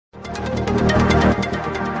Hey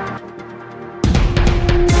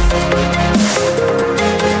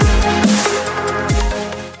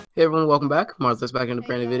everyone, welcome back. Martha's back in a Hey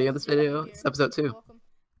brand new guys, video. This video is episode 2. Welcome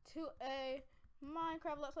to a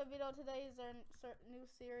Minecraft Let's Play video. Today is our new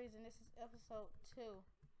series, and this is episode 2.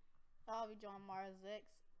 I'll be joined Mars X,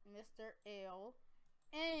 Mr. L,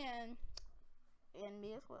 and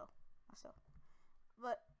me as well, myself.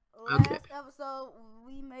 But last episode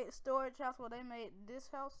we made a storage house. Well, they made this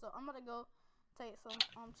house, so I'm gonna go take some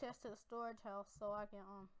chests to the storage house so I can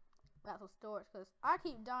got some storage, cause I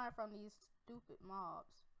keep dying from these stupid mobs.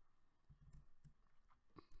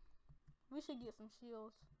 We should get some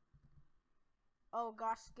shields. Oh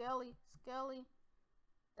gosh, Skelly.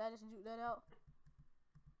 That just juke that out.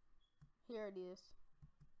 Here it is.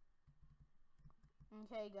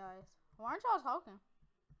 Okay, guys. Why aren't y'all talking?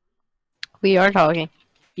 We are talking.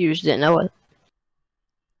 You just didn't know it.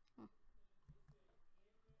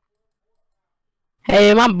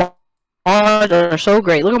 Hey, my bars are so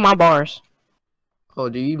great. Look at my bars. Oh,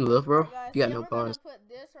 do you even live, bro? Right, guys, you got so no bars. We're gonna put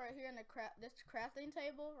this right here in the this crafting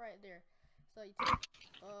table right there. So you take,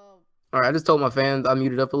 Alright, I just told my fans, I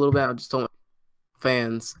muted up a little bit. I just told my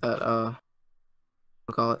fans that, what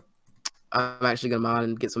do call it? I'm actually gonna mine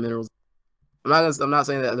and get some minerals. I'm not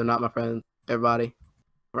saying that they're not my friends, everybody.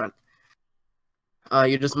 Right.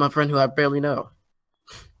 You're just my friend who I barely know.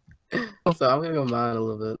 So I'm gonna go mine a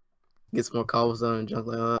little bit. Get some more cobblestone and junk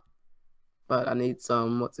like that. But I need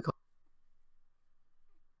some, what's it called?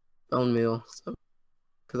 Bone meal. So,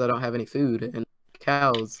 because I don't have any food and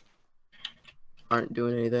cows aren't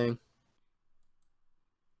doing anything.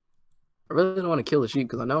 I really don't want to kill the sheep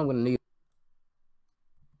because I know I'm going to need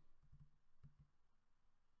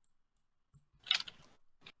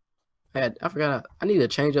it. I forgot. I need to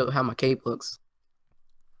change up how my cape looks.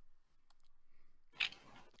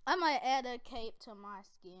 I might add a cape to my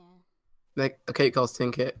skin. Like a cape costs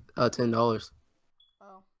 $10.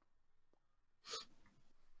 Oh.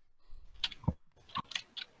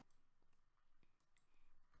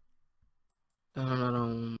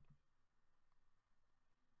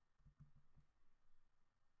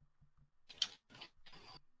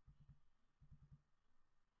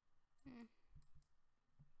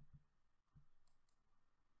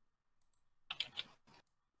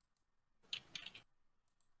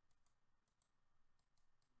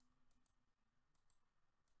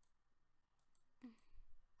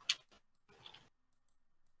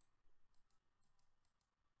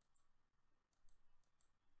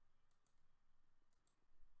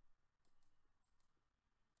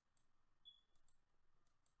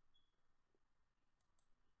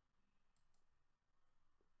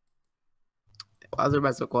 Why is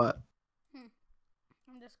everybody so quiet?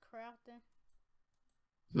 I'm just crafting.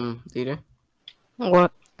 Dieter?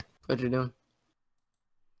 What? What you doing?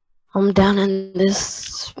 I'm down in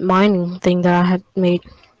this mining thing that I had made.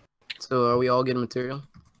 So are we all getting material?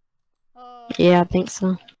 Yeah, I think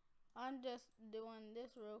so. I'm just doing this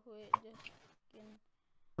real quick. Just getting.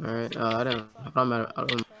 Alright, I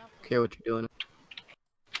don't care what you're doing.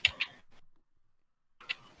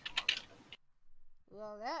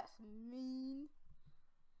 Well, that's mean.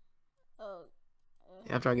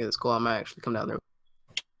 After I get this coal, I might actually come down there.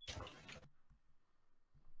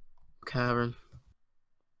 Cavern.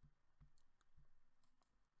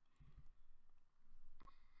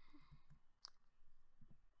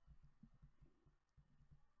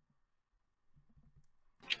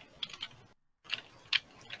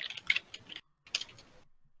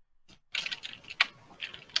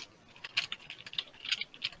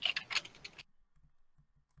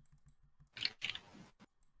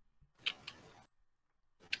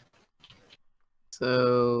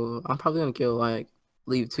 So I'm probably gonna kill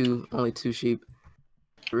leave only two sheep.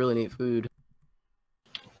 I really need food.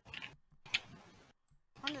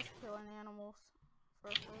 I'm just killing animals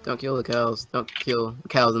for food. Don't kill the cows. Don't kill the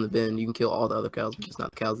cows in the bin. You can kill all the other cows, but just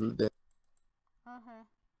not the cows in the bin.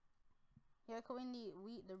 Yeah, cause we need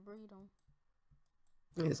wheat to breed them.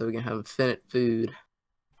 Yeah, so we can have infinite food.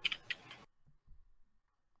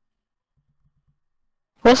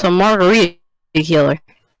 What's a margarita killer?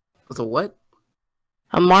 What's a what?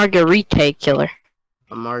 A margarita killer.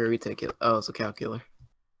 A margarita killer. Oh, it's a cow killer.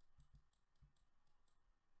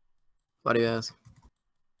 Why do you ask?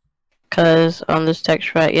 Cause on this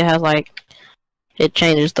text pack it has it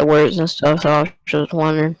changes the words and stuff, so I was just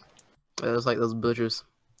wondering. It's like those butchers.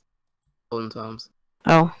 Olden times.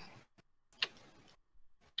 Oh.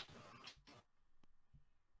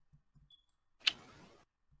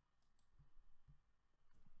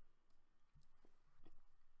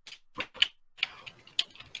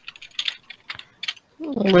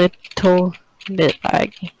 Little bit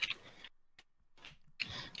laggy.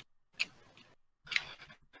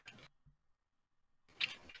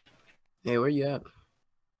 Hey, where you at?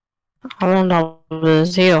 I'm on top of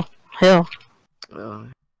this hill.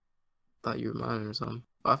 Thought you were mining or something.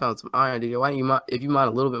 Oh, I found some iron, dude. Why don't you mine? If you mine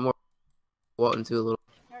a little bit more, walk into a little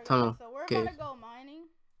Alright, tunnel so we're cave. about to go mining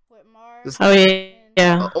with Mars. This, Oh yeah, And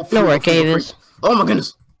yeah. oh, Know fruit, where oh, a fruit, oh, cave fruit. is. Oh my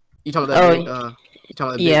goodness! You talking about that big, Oh you talking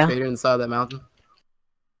about that big yeah, crater inside that mountain?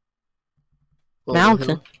 Or the mountain.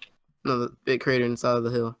 hill? No, the big crater inside of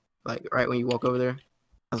the hill. Like, right when you walk over there.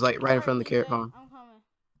 It's like right in front of the carrot PJ, farm. I'm coming.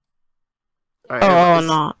 Alright, everybody,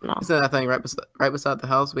 Oh no, no. it's in that thing right beside the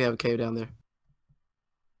house. We have a cave down there.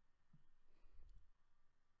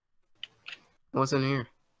 What's in here?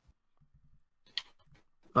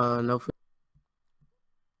 No food.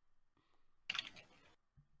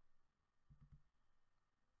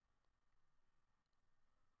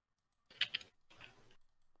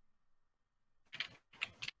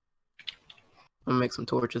 I'm gonna make some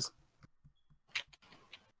torches.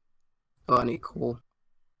 Oh, I need coal.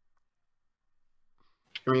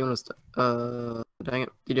 You wanna dang it.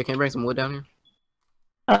 DJ, can you bring some wood down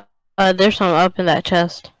here? There's some up in that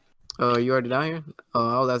chest. Oh, you already down here?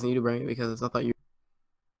 Oh, I was asking you to bring it because I thought you.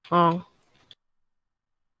 Oh,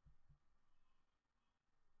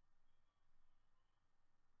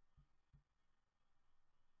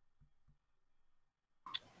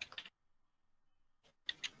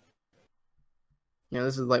 Yeah,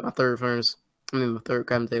 this is like my third furnace. I mean, my third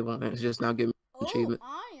crafting table, and it's just now giving me an Oh, achievement.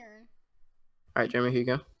 iron. Alright, Jeremy, here you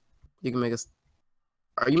go. You can make us.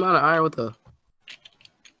 Are you mining iron with the.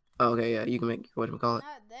 Oh, okay, yeah, you can make. Whatchamacallit.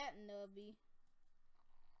 Not that nubby.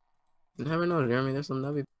 You never know, Jeremy. There's some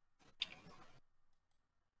nubby.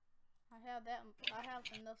 I have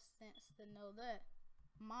enough sense to know that.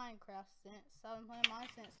 Minecraft sense. I've been playing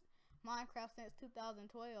Minecraft since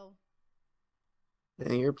 2012.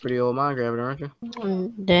 And you're a pretty old Minecrafter, aren't you?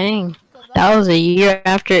 dang. Cause That was a year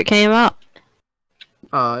after it came out.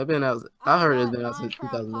 It's been out. I heard it's got been out since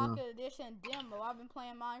Minecraft 2009. Pocket Edition demo. I've been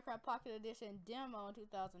playing Minecraft Pocket Edition demo in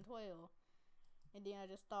 2012. And then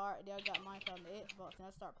then I got Minecraft on the Xbox and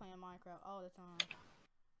I start playing Minecraft all the time.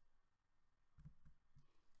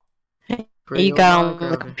 Pretty You old got on the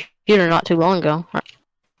Minecrafter. computer not too long ago.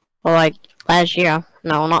 Well, like last year.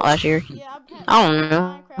 No, not last year. Yeah, I've been I don't playing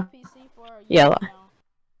know. Minecraft PC for a year Yeah. now.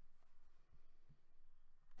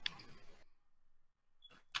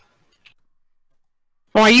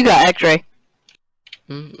 Well, you got X-ray.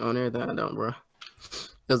 On everything I don't, bro.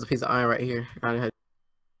 There's a piece of iron right here. I had.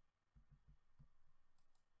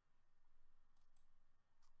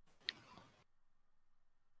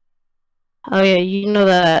 Oh yeah, you know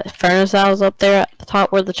that furnace that was up there at the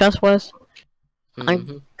top where the chest was?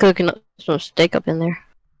 I'm cooking up some steak up in there.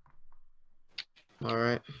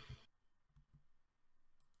 Alright.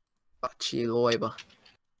 Chiloiba.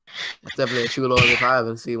 That's definitely a Chiloiba if I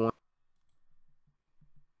haven't seen one.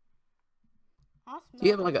 I'll Do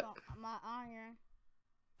you have smelt like my iron.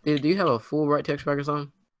 Do you have a full right text pack or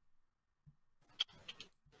something?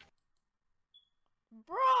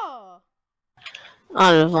 Bruh!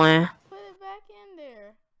 I'm just playing. Put it back in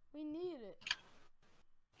there. We need it.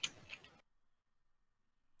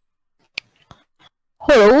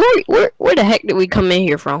 Hold on, where the heck did we come in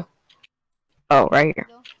here from? Oh, right here.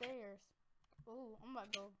 Downstairs. Ooh, I'm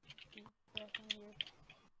about to go back in here.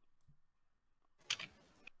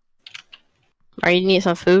 Are you need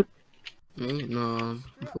some food? Me? No.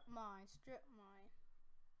 Strip mine.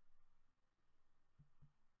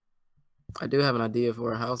 I do have an idea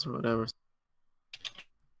for a house or whatever.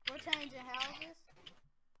 We're changing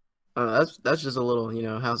houses. That's just a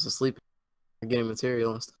little, house to sleep, getting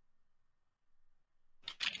material and stuff.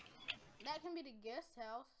 That can be the guest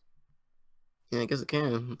house. Yeah, I guess it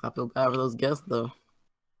can. I feel bad for those guests though.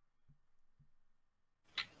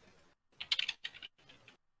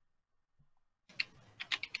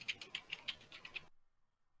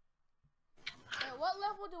 At what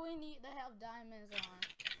level do we need to have diamonds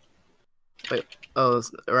on? Wait, oh,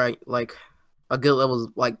 right, like a good level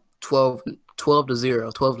is like 12 to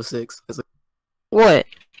 0, 12 to 6. It's like, What?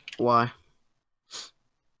 why?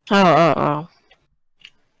 Oh.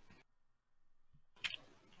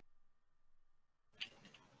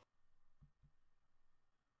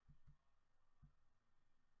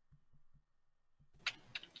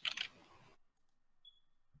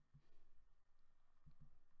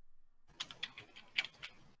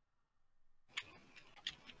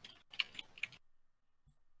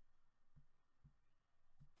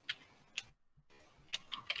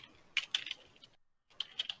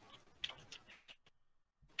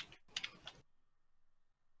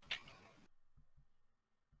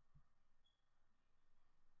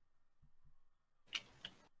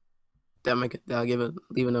 That'll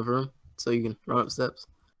leave enough room so you can run up steps.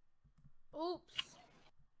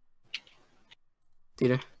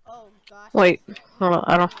 Peter. Oh gosh. Wait, hold on.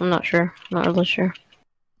 I'm not sure. I'm not really sure.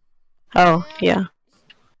 Oh, yeah.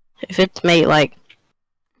 If it's made like,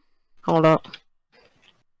 hold up.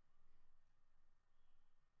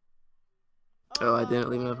 Oh, I didn't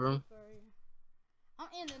leave enough room. I'm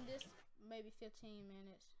ending this maybe 15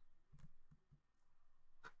 minutes.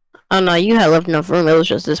 Oh no, you had left enough room. It was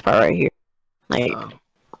just this part right here. Like,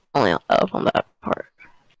 only up on that part.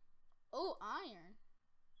 Oh, iron.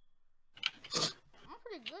 I'm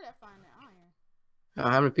pretty good at finding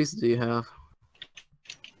iron. How many pieces do you have?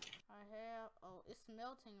 I have, oh, it's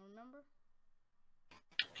smelting, remember?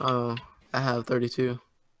 Oh, I have 32.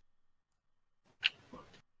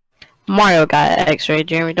 Mario got X-ray,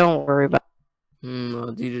 Jeremy. Don't worry about it. No,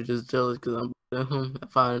 DJ just jealous because I'm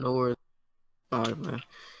finding ores. Alright, man.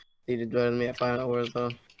 DJ better than me at finding ores, though.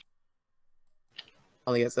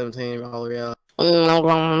 Only got 17 all real.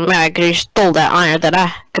 Man, I could have stole that iron that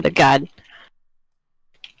I could have got.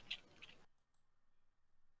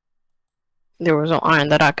 There was no iron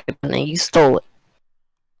that I could, and then you stole it.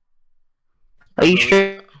 Are you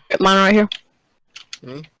sure mine right here?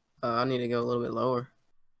 Me? I need to go a little bit lower.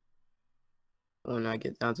 When I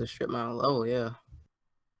get down to strip mine low, yeah.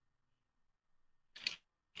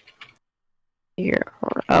 Here,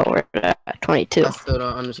 oh, we're at 22. I still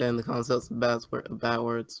don't understand the concepts of bad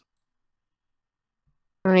words.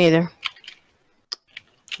 I don't either.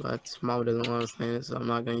 But Mama doesn't want to say it, so I'm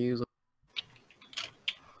not gonna use them.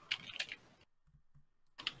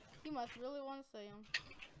 You must really want to say them.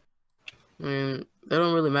 I mean, they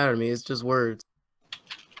don't really matter to me. It's just words.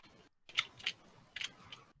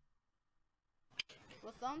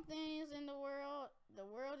 With some things in the world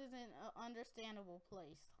is an understandable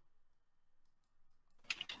place.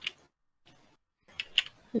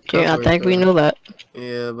 Yeah, I think we know that.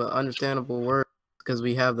 Yeah, but understandable words, because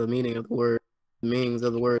we have the meaning of the word. The meanings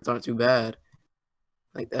of the words aren't too bad.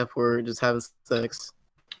 Like the F word, just having sex.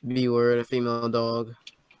 B word, a female dog.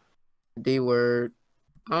 D word,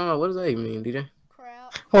 I don't know, what does that even mean, DJ?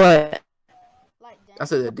 Crap. What? Like dang. I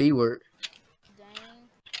said the D word.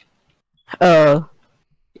 Dang.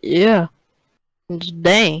 Yeah. It's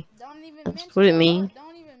dang. Don't even That's mention what it means.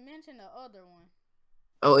 Don't even mention the other one.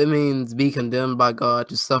 Oh, it means be condemned by God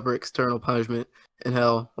to suffer external punishment in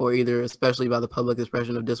hell, or either especially by the public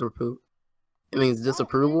expression of disrepute. It means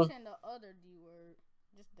disapproval. Don't mention the other D word.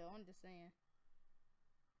 I'm just saying.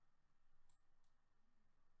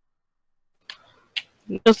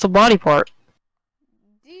 Just the body part.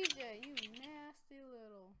 DJ, you nasty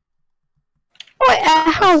little. Wait,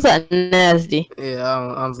 how's that nasty? Yeah, I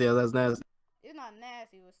don't, honestly, that's nasty. It's not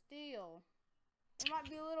nasty, but still. It might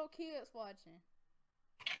be little kids watching.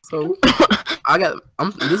 So,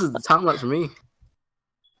 this is the time lapse for me.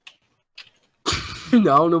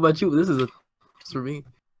 No, I don't know about you, but this is it's for me.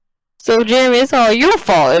 So, Jeremy, it's all your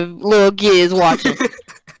fault if little kids watching.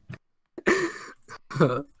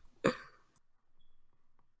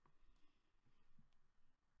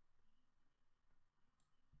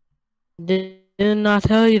 Didn't I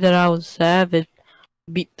tell you that I was savage?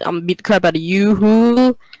 I'm beat the crap out of you.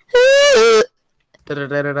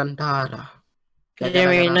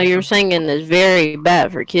 Jeremy, you know your singing is very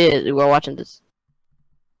bad for kids who are watching this.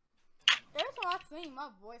 Every time I sing, my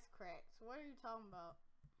voice cracks. What are you talking about?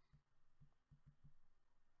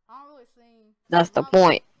 I don't really sing. That's the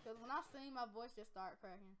point. Because when I sing, my voice just starts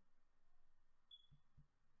cracking.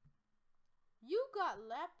 You got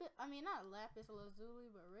not lapis lazuli,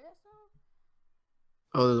 but redstone?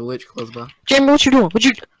 Oh, there's a witch close by. Jeremy, what you doing?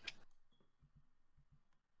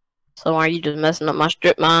 So are you just messing up my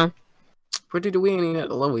strip mine? Pretty we ain't even at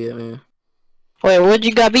the level yet, man. Wait, what'd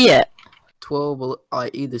you got be at? 12,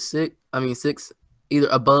 like either 6, either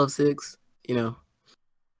above 6, you know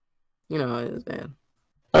how it is, man.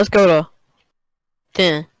 Let's go to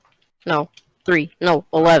 10. No, 3. No,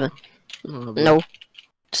 11. No,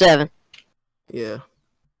 7. Yeah.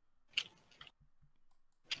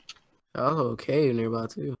 Oh, okay, nearby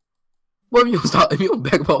too. What if you don't stop? If you don't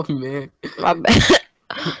back off me, man. My bad.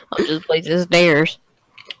 I'll just place the stairs.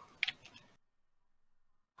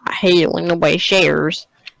 I hate it when nobody shares.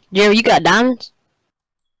 Jerry, you got diamonds?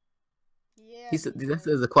 Yeah. That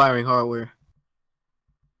says acquiring hardware.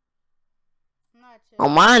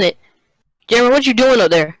 Don't mind it. Jeremy, what you doing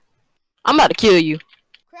up there? I'm about to kill you.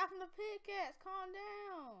 Crafting the pickaxe, calm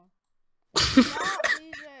down. Stop,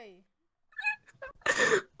 DJ.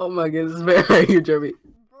 Oh my goodness, man, right here, Jeremy.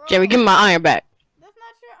 Bro, Jeremy, give me my iron back. That's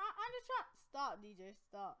not true. I'm just trying. Stop, DJ.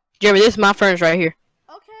 Stop. Jeremy, this is my furnace right here.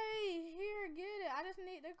 Okay, here, get it. I just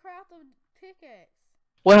need to craft a pickaxe.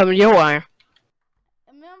 What happened to your iron?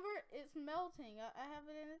 Remember, it's melting. I have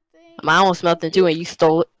it in a thing. My own smelting too, and you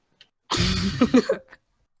stole it.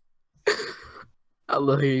 I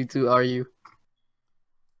love you too. Are you?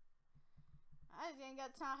 I just ain't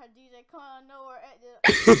got time for DJ coming out of nowhere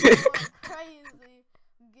going crazy,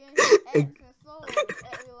 getting his axe and sword,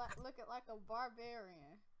 acting looking like a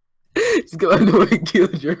barbarian. Just go out the way and kill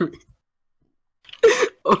Jeremy.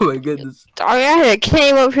 Oh my goodness. Sorry, I had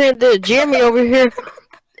came up here to Jeremy over here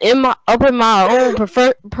up in my own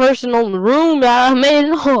personal room that I made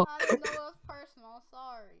it all. I didn't know it was personal. I'm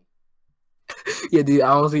sorry. Yeah, dude,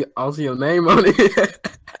 I don't see your name on it.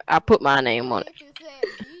 I put my name on it. If it said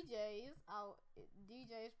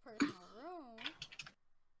DJ's personal room,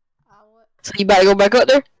 I would. So you about to go back up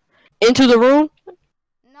there? Into the room?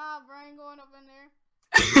 Nah, bro, I ain't going up in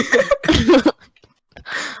there.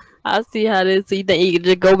 I see how this. So you think you can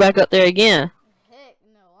just go back up there again? Heck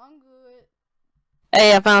no, I'm good.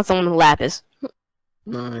 Hey, I found some lapis.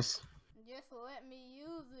 Nice. Just let me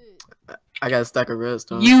use it. I got a stack of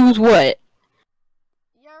redstone. Use what?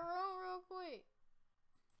 Your room real quick.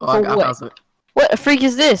 Oh, For I what? found some. What the freak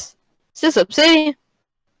is this? Is this obsidian?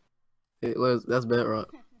 That's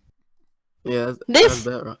bedrock. Yeah, This? that's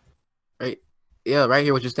bedrock. Right? Yeah, right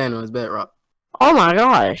here. What you're standing on is bedrock. Oh my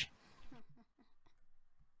gosh.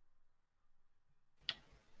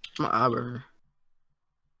 My eyebrow.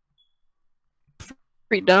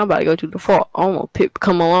 Freak down, I'm about to go to the default. Almost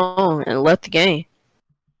come along and left the game.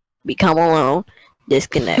 Become alone.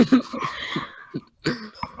 Disconnect. Dang.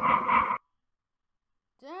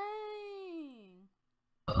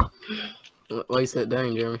 Why you said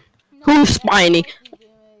dang, Jeremy? Who's spiny?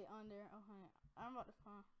 I'm about to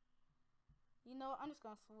find. You know what? I'm just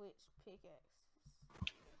gonna switch pickaxe.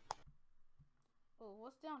 Oh,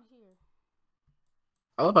 what's down here?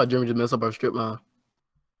 I love how Jeremy just messed up our strip mine.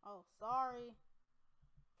 Oh, sorry.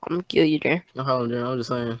 I'm gonna kill you there. No problem, Jeremy. I'm just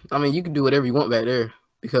saying. I mean, you can do whatever you want back there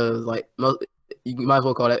because, like, you might as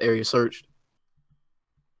well call that area searched.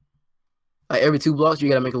 Like every 2 blocks, you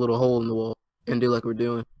gotta make a little hole in the wall and do like we're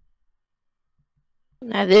doing.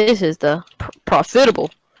 Now this is the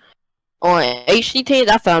profitable. On HCT,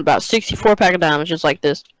 I found about 64 pack of diamonds just like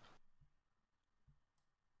this.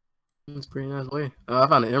 That's a pretty nice way. I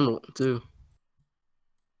found an emerald too.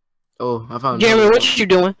 Oh, I found. Jeremy, what you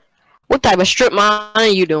doing? What type of strip mine are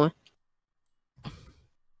you doing?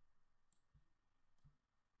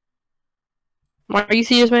 Mark, you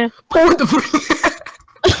see this man? What the freak?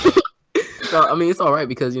 No, I mean it's all right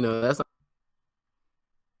because you know that's.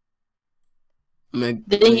 Man,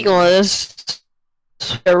 Then he gonna just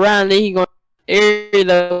around. Then he gonna area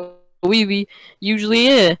that we be usually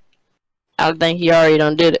in. I think he already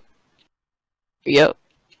done did it. Yep.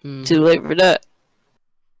 Too late for that.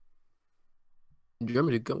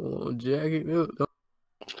 Jeremy, come on, jacket.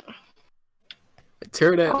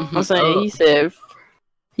 Tear that. I'm saying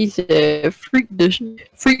he said freak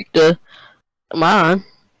the mine.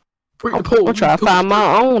 I'm gonna try to find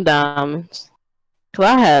my own diamonds. Cause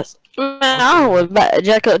I has man, I don't know about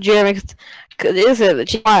jack up Jeremy cause it said that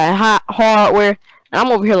she had hardware and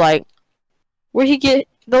I'm over here like where'd he get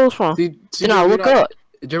those from? Then I look up.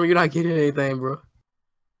 Jeremy, you're not getting anything, bro.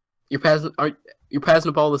 You're passing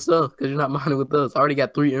up all the stuff because you're not mining with us. I already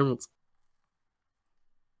got 3 emeralds.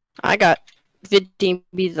 I got 15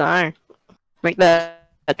 pieces of iron. Make that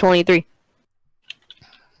at 23.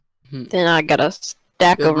 Then I got a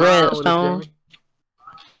stack of redstone.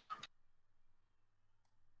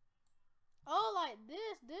 Oh, like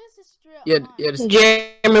this is strip. Yeah, mine. yeah.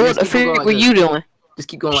 Jeremy, what the freak were you doing? Just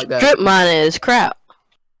keep going like that. Strip mining is crap.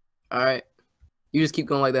 All right, you just keep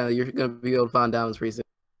going like that. You're gonna be able to find diamonds pretty soon.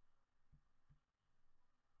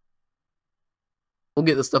 We'll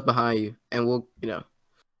get the stuff behind you, and we'll, you know.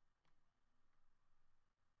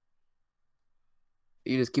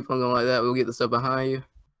 You just keep on going like that. We'll get the stuff behind you.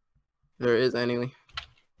 There is anyway.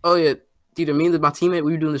 Oh yeah, dude. Me and my teammate,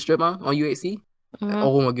 we were doing the strip mine on UHC.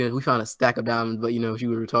 Oh my goodness, we found a stack of diamonds, but you know she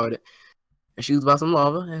was retarded, and she was about some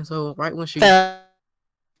lava, and so right when she after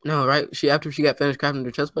she got finished crafting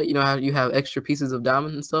her chest plate, you know how you have extra pieces of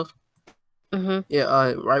diamond and stuff.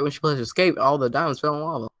 Yeah, right when she pressed escape, all the diamonds fell in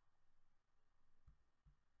lava.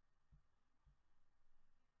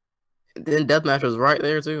 And then deathmatch was right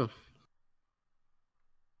there too.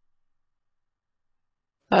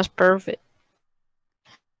 That's perfect.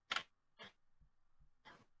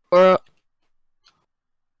 Or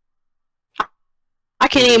I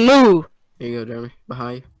can't even move. Here you go, Jeremy.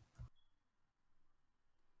 Behind you.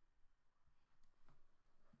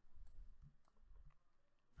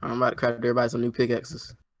 I'm about to craft everybody some new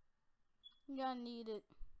pickaxes. Y'all need it.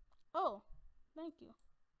 Oh, thank you.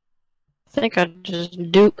 I think I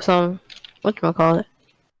just duped some. Whatchamacallit?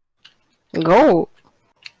 Gold.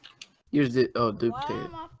 You just did. Oh, duplicate.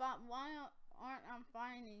 Why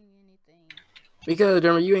Because,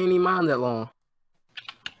 Jeremy, you ain't even mine that long.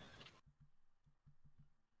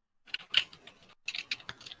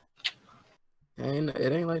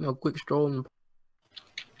 It ain't like no quick strolling.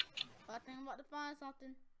 I think I'm about to find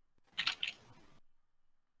something.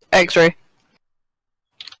 X-ray.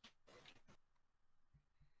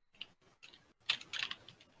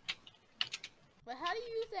 But how do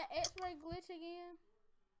you use that X-ray glitch again?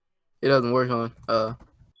 It doesn't work on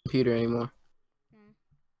computer anymore.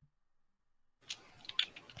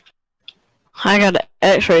 I got an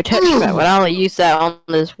X-ray texture pack, but I only use that on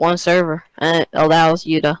this one server, and it allows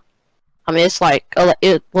you to. I mean, it's like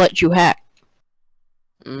it lets you hack.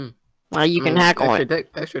 Like you can hack on it.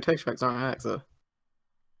 Extra text packs aren't hacks, so.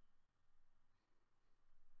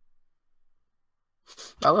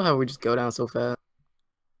 I love how we just go down so fast.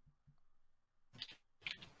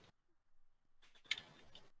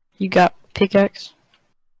 You got pickaxe?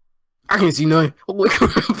 I can't see nothing. Holy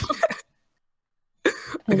crap.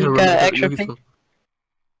 I You got extra pick.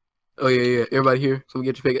 Oh yeah. Everybody here, come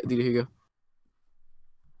get your pick. Here you go.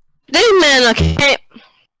 This man, I can't.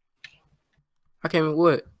 I came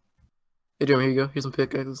what? Hey Jeremy, here you go. Here's some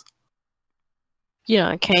pickaxes. Yeah,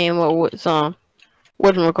 I came up with some.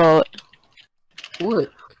 Whatchamacallit?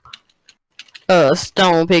 What?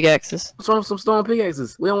 Stone pickaxes. What's wrong with some stone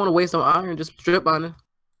pickaxes? We don't want to waste on iron. Just strip on it.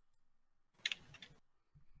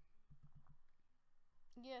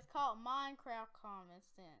 Yeah, it's called Minecraft Common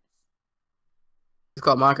Sense. It's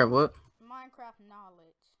called Minecraft what? Minecraft Knowledge.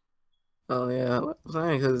 Oh yeah, what I'm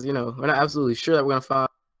saying, because you know we're not absolutely sure that we're gonna find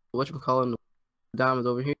whatchamacallit diamonds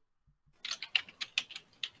over here.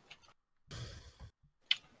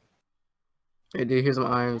 Hey dude, here's some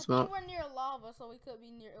iron smoke. We're near lava, so we could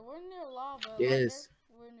be near. We're near lava. Yes.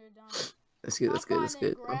 Like we're near diamonds. That's good. That's good. That's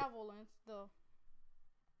good. Gravel and stuff.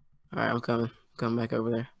 All right, I'm coming. Coming back over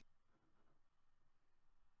there.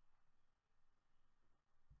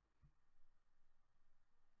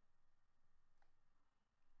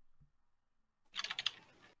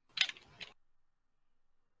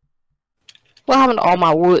 What happened to all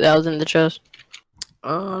my wood that was in the chest? I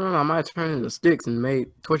don't know. I might turn into sticks and made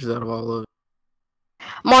torches out of all of it.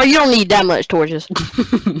 Mar, you don't need that much torches.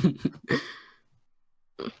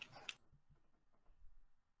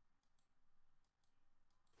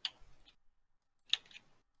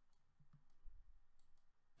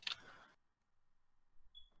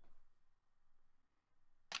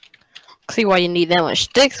 See why you need that much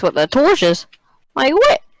sticks with the torches? Like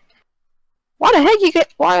what? Why the heck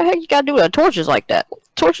you gotta do the torches like that? What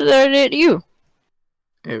torches are there to you?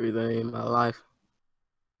 Everything in my life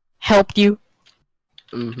Helped you.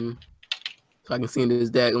 So I can see in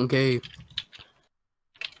this daggone cave.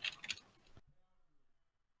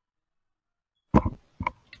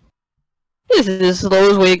 This is the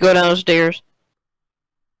slowest way to go downstairs.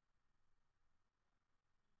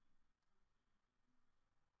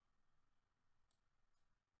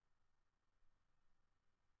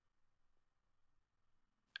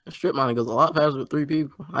 Strip mining goes a lot faster with 3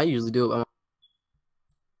 people. I usually do it by myself.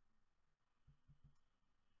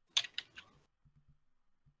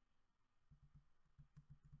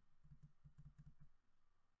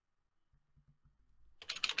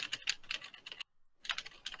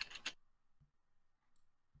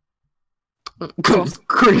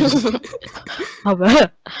 Crazy. How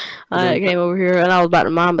bad? I came over here and I was about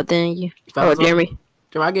to mine, but then you. Oh, Jeremy.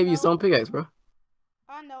 Jeremy, I gave you some pickaxe, bro.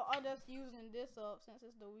 I know. I'm just using this up since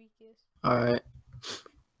it's the weakest. All right.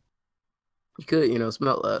 You could, you know,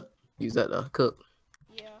 smelt that. Use that to cook.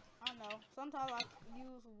 Yeah, I know. Sometimes I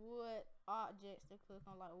use wood objects to cook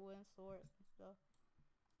on, like wooden swords and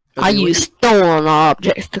stuff. I use stone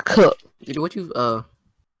objects to cook. Dude, what you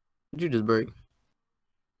just break?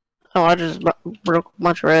 Oh, I just broke a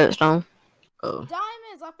bunch of redstone. Oh.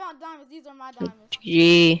 Diamonds! I found diamonds. These are my diamonds.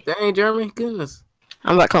 Gee. Dang, Jeremy, goodness.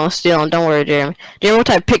 I'm about to come steal, don't worry, Jeremy. Jeremy, what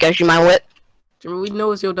type of pickaxe you mind with? Jeremy, we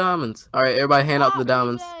know it's your diamonds. All right, everybody hand out the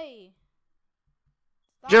diamonds. DJ.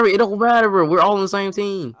 Jeremy, it don't matter, bro. We're all on the same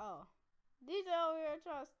team. Oh. DJ over here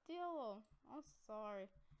trying to steal them. I'm sorry.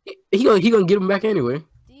 He gonna get them back anyway.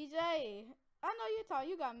 DJ. I know you thought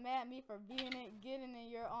you got mad at me for getting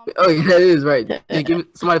in your Oh yeah, that is right. Hey,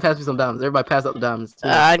 somebody pass me some diamonds. Everybody pass out the diamonds.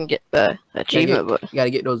 I can get the achievement, but you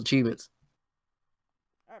gotta get those achievements.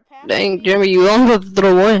 Dang, Jeremy, you only have to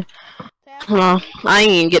throw away. No, I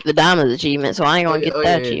ain't even get the diamonds achievement, so I ain't gonna get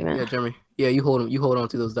that achievement. Yeah, Jeremy. Yeah, you hold them. You hold on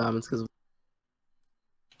to those diamonds, cause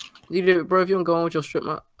you did it, bro. If you don't go on with your strip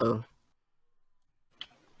mine, oh,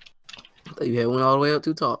 I thought you had one all the way up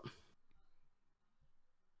to top.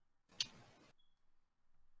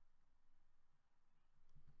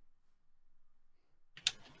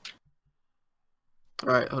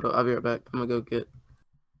 All right, hold on. I'll be right back. I'm gonna go get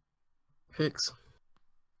picks.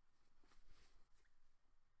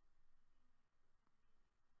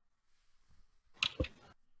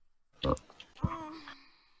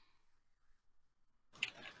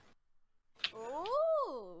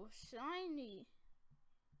 Oh, shiny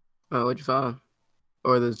Oh, what'd you find?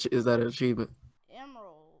 Or is that an achievement?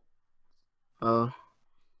 emerald.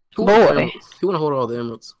 Who Boy. Who wanna hold all the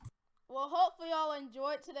emeralds? Well, hopefully y'all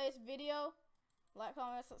enjoyed today's video. Like,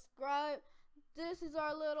 comment, subscribe. This is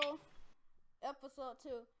our little episode 2.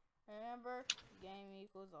 Remember, game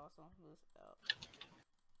equals awesome. Boost out.